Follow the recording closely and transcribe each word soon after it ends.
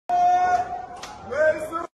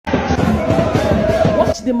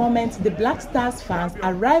Watch the moment the Black Stars fans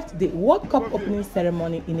arrived at the World Cup opening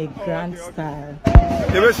ceremony in a grand style.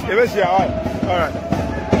 All right.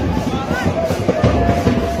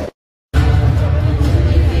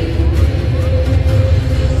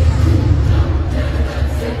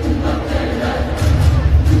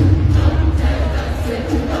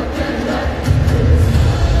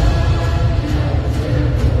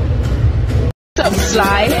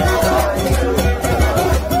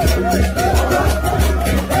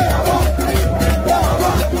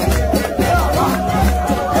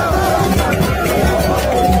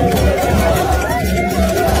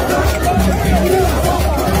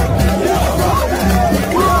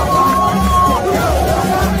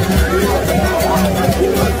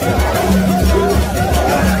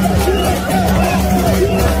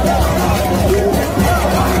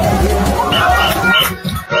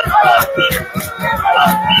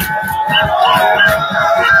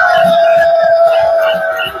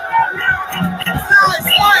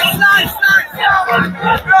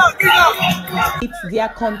 It's their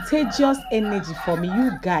contagious energy for me,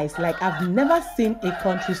 you guys. Like, I've never seen a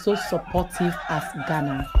country so supportive as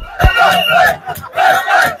Ghana.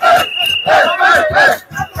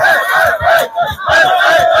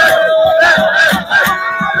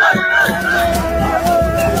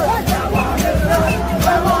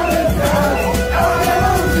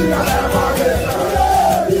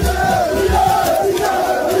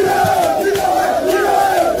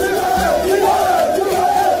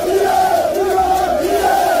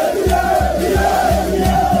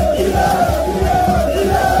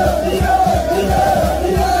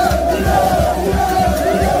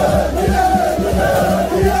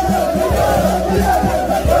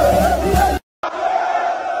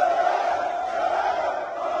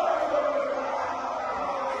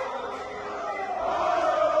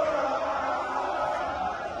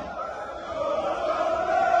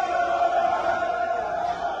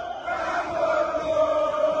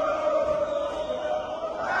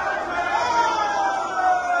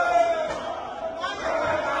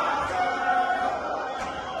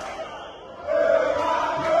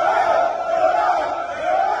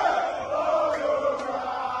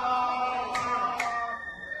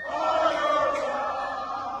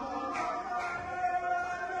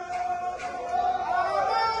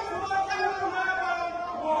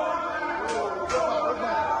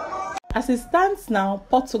 As it stands now,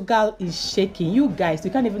 Portugal is shaking. You guys,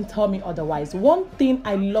 you can't even tell me otherwise. One thing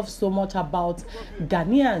I love so much about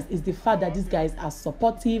Ghanaians is the fact that these guys are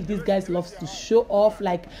supportive. These guys love to show off,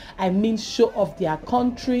 show off their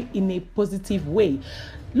country in a positive way.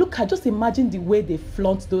 Look, just imagine the way they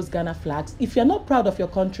flaunt those Ghana flags. If you're not proud of your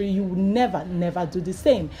country, you will never do the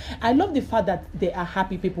same. I love the fact that they are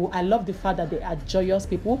happy people. I love the fact that they are joyous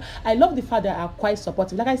people. I love the fact that they are quite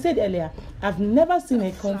supportive. Like I said earlier, I've never seen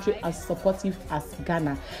a country as supportive as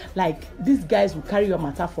Ghana. Like, these guys will carry your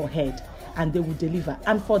matter for head and they will deliver.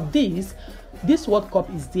 And for this World Cup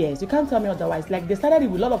is theirs. You can't tell me otherwise. Like, they started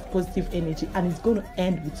with a lot of positive energy and it's going to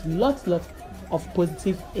end with lots of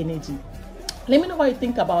positive energy. Let me know what you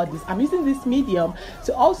think about this. I'm using this medium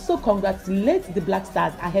to also congratulate the Black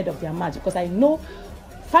Stars ahead of their match, because I know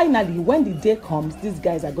finally when the day comes, these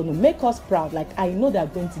guys are going to make us proud. Like, I know they're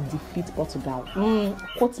going to defeat Portugal.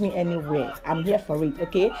 Quote me anywhere. I'm here for it,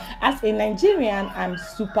 okay? As a Nigerian, I'm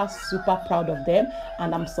super proud of them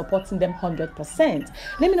and I'm supporting them 100%.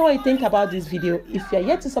 Let me know what you think about this video. If you're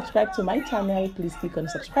yet to subscribe to my channel, please click on the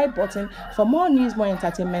subscribe button for more news, more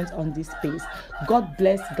entertainment on this space. God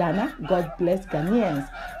bless Ghana. God bless Ghanaians.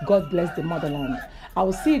 God bless the motherland. I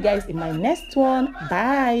will see you guys in my next one.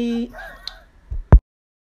 Bye.